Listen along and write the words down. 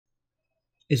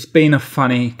It's been a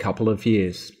funny couple of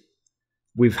years.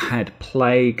 We've had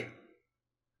plague,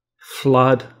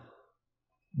 flood,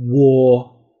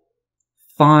 war,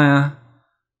 fire,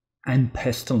 and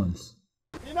pestilence.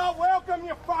 You're not welcome,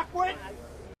 you fuckwit!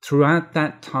 Throughout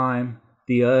that time,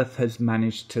 the Earth has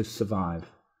managed to survive.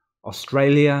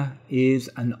 Australia is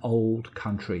an old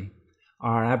country.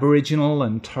 Our Aboriginal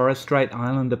and Torres Strait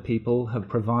Islander people have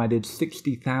provided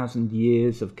 60,000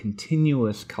 years of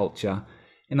continuous culture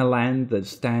in a land that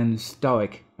stands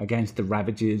stoic against the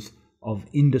ravages of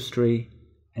industry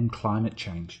and climate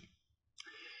change.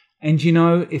 And you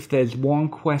know, if there's one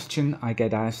question I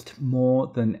get asked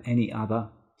more than any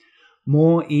other,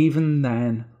 more even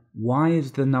than why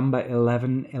is the number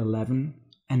 1111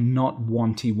 and not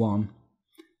 121,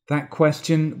 that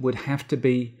question would have to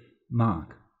be,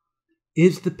 Mark,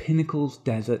 is the Pinnacles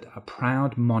Desert a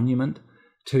proud monument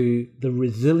to the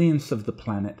resilience of the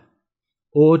planet,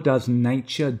 or does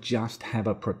nature just have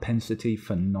a propensity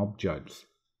for knob jokes?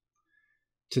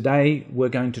 Today, we're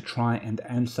going to try and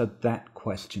answer that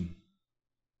question.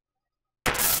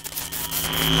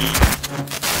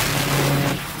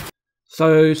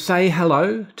 So say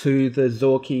hello to the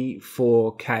Zorki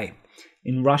 4K.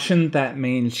 In Russian, that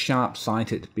means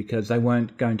sharp-sighted, because they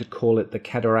weren't going to call it the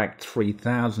Cataract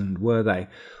 3000, were they?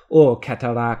 Or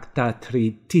Cataract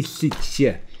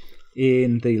 3000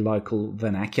 in the local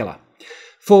vernacular.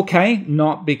 4K,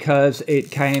 not because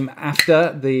it came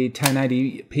after the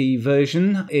 1080p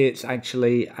version. It's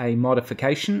actually a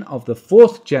modification of the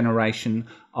 4th generation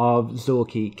of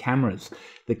Zorki cameras.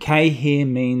 The K here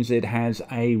means it has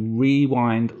a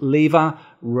rewind lever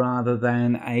rather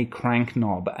than a crank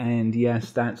knob. And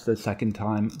yes, that's the second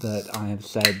time that I have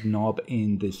said knob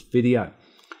in this video.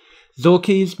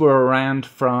 Zorkis were around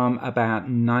from about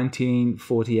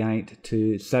 1948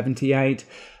 to 78.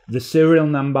 The serial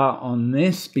number on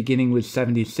this, beginning with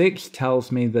 76,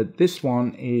 tells me that this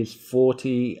one is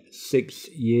 46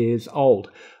 years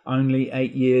old, only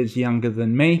 8 years younger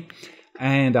than me.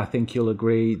 And I think you'll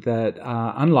agree that,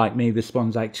 unlike me, this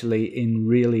one's actually in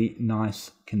really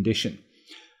nice condition.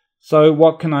 So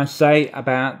what can I say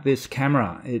about this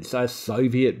camera? It's a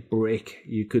Soviet brick.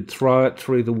 You could throw it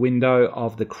through the window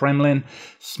of the Kremlin,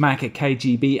 smack a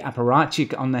KGB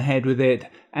apparatchik on the head with it,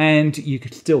 and you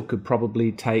could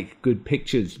probably take good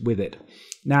pictures with it.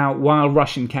 Now, while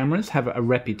Russian cameras have a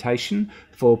reputation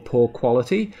for poor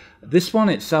quality, this one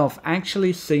itself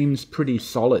actually seems pretty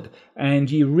solid, and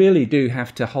you really do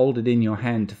have to hold it in your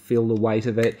hand to feel the weight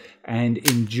of it and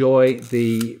enjoy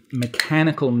the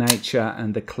mechanical nature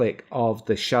and the click of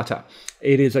the shutter.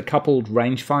 It is a coupled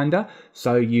rangefinder,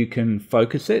 so you can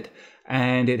focus it,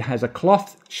 and it has a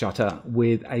cloth shutter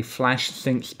with a flash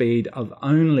sync speed of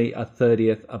only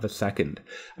 1/30th of a second.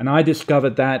 And I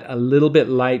discovered that a little bit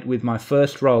late with my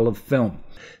first roll of film.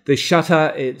 The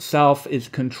shutter itself is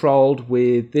controlled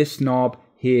with this knob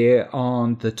here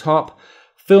on the top.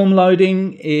 Film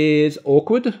loading is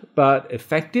awkward but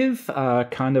effective,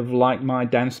 kind of like my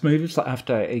dance moves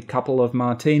after a couple of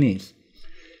martinis.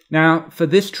 Now, for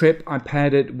this trip, I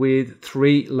paired it with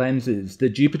 3 lenses. The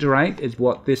Jupiter 8 is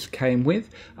what this came with,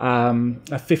 a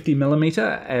 50mm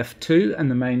f2, and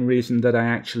the main reason that I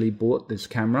actually bought this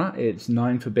camera, it's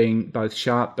known for being both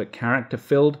sharp but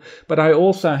character-filled, but I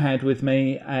also had with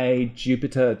me a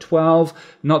Jupiter 12,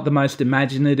 not the most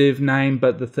imaginative name,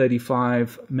 but the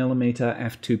 35mm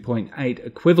f2.8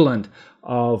 equivalent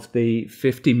of the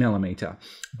 50mm.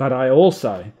 But I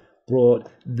also brought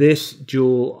this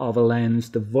jewel of a lens,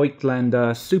 the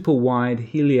Voigtlander super wide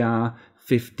Heliar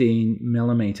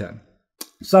 15mm.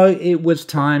 So it was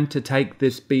time to take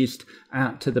this beast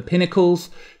out to the Pinnacles,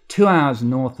 2 hours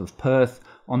north of Perth,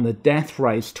 on the Death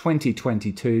Race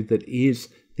 2022 that is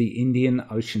the Indian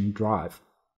Ocean Drive.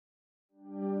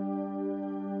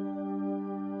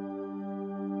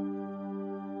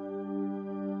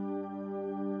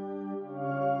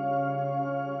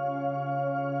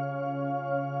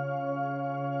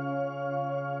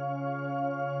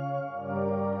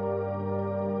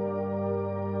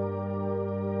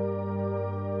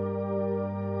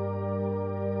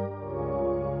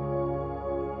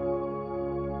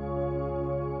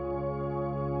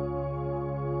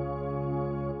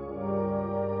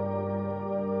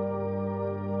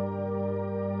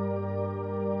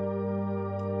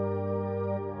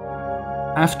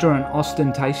 After an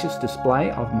ostentatious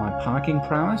display of my parking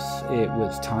prowess, it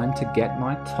was time to get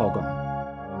my tog on.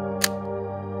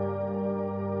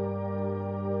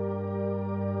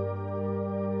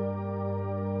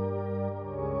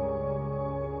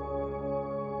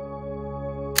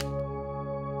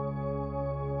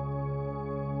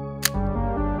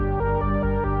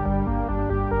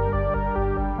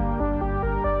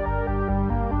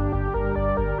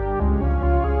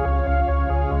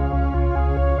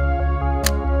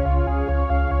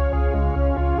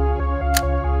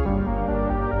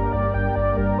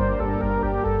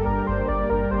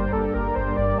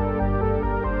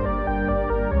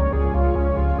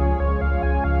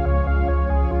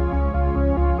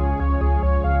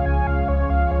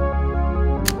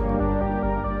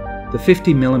 The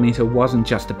 50mm wasn't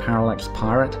just a parallax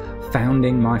pirate,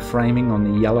 founding my framing on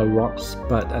the yellow rocks,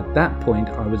 but at that point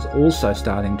I was also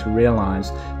starting to realise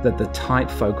that the tight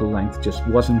focal length just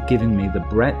wasn't giving me the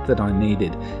breadth that I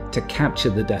needed to capture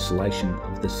the desolation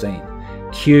of the scene.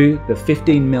 Cue the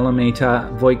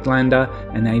 15mm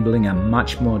Voigtlander, enabling a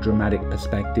much more dramatic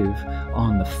perspective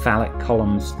on the phallic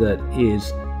columns that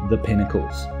is the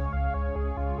Pinnacles.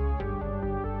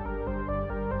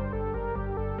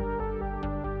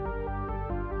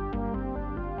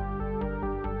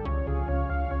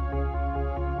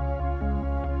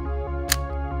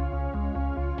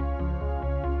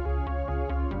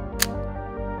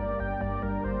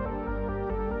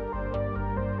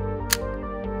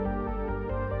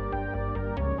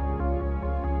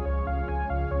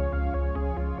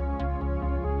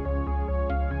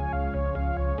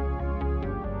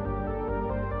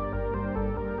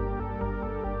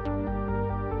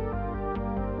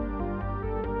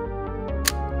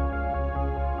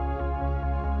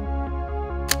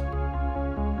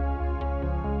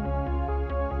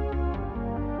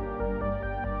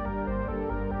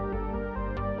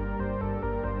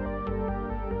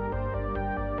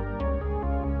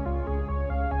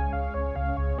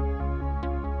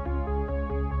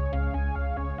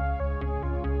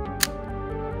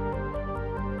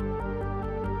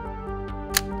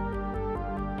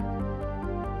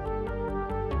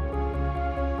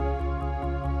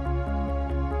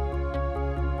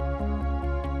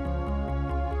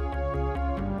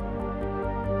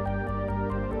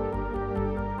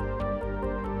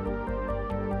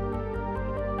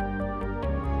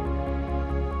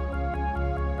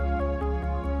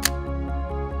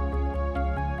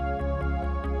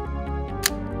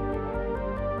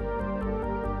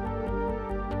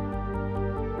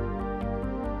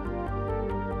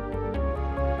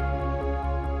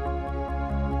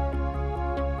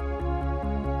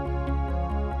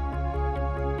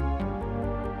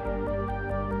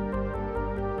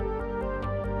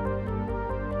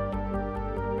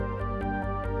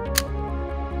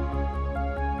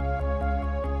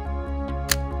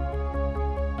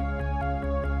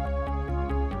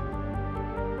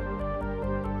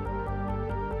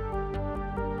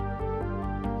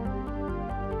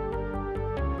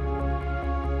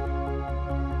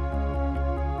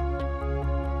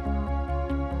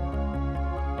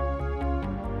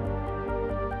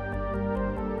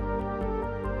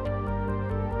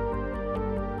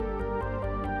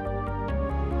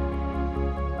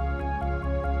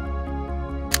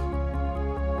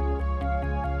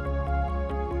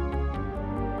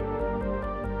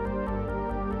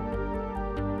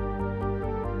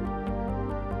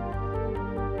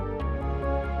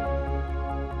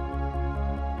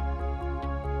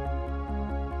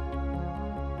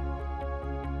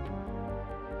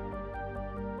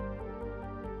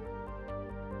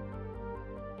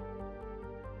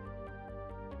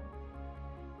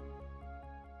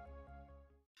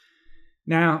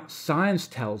 Now, science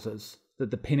tells us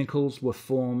that the Pinnacles were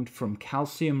formed from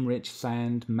calcium-rich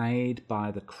sand made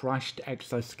by the crushed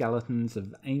exoskeletons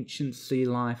of ancient sea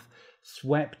life,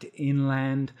 swept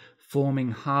inland,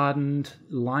 forming hardened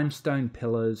limestone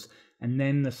pillars, and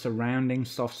then the surrounding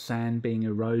soft sand being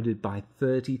eroded by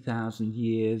 30,000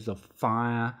 years of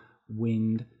fire,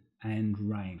 wind, and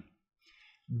rain.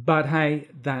 But hey,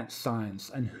 that's science,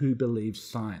 and who believes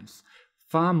science?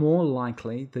 Far more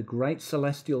likely, the great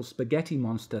celestial spaghetti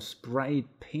monster sprayed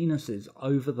penises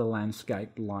over the landscape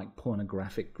like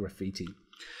pornographic graffiti.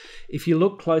 If you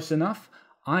look close enough,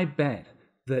 I bet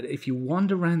that if you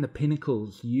wander around the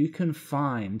Pinnacles, you can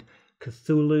find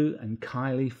Cthulhu and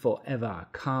Kylie forever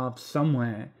carved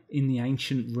somewhere in the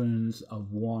ancient ruins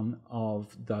of one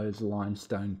of those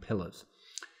limestone pillars.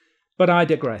 But I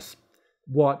digress.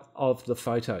 What of the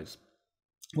photos?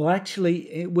 Well,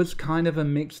 actually, it was kind of a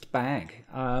mixed bag.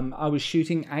 I was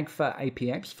shooting Agfa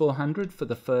APX 400 for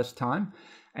the first time,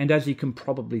 and as you can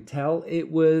probably tell,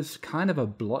 it was kind of a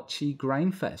blotchy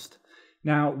grain fest.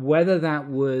 Now, whether that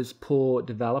was poor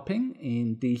developing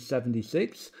in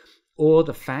D76 or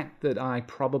the fact that I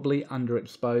probably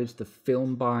underexposed the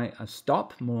film by a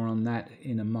stop, more on that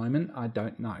in a moment, I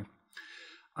don't know.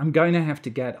 I'm going to have to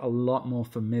get a lot more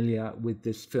familiar with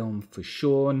this film for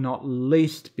sure, not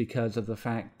least because of the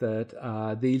fact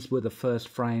that these were the first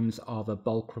frames of a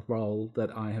bulk roll that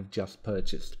I have just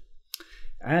purchased.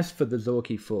 As for the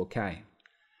Zorki 4K,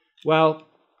 well,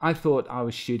 I thought I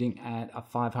was shooting at a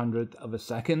 500th of a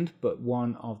second, but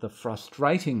one of the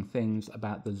frustrating things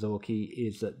about the Zorki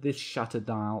is that this shutter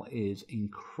dial is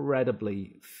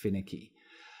incredibly finicky.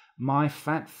 My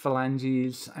fat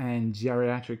phalanges and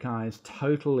geriatric eyes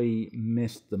totally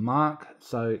missed the mark,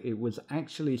 so it was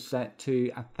actually set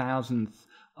to 1,000th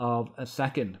of a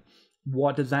second.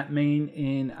 What does that mean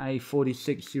in a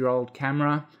 46-year-old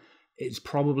camera? It's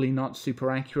probably not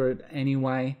super accurate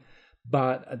anyway,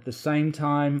 but at the same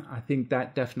time, I think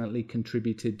that definitely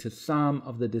contributed to some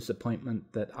of the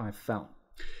disappointment that I felt.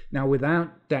 Now,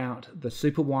 without doubt, the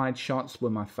super wide shots were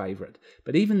my favorite.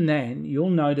 But even then, you'll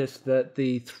notice that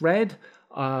the thread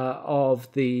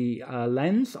of the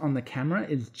lens on the camera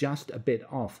is just a bit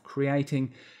off,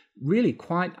 creating really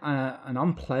quite an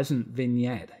unpleasant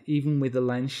vignette, even with the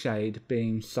lens shade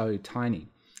being so tiny.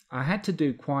 I had to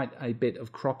do quite a bit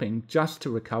of cropping just to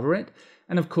recover it.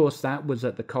 And of course, that was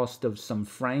at the cost of some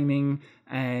framing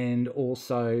and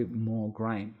also more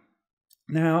grain.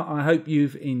 Now, I hope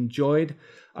you've enjoyed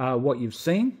what you've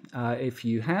seen. If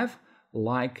you have,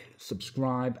 like,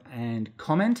 subscribe, and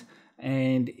comment.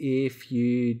 And if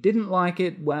you didn't like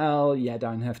it, well, you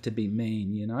don't have to be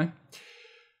mean, you know.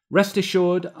 Rest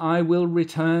assured, I will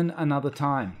return another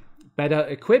time, better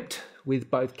equipped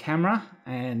with both camera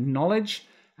and knowledge,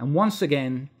 and once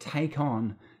again take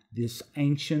on this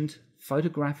ancient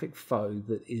photographic foe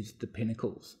that is the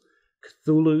Pinnacles.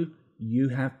 Cthulhu, you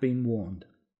have been warned.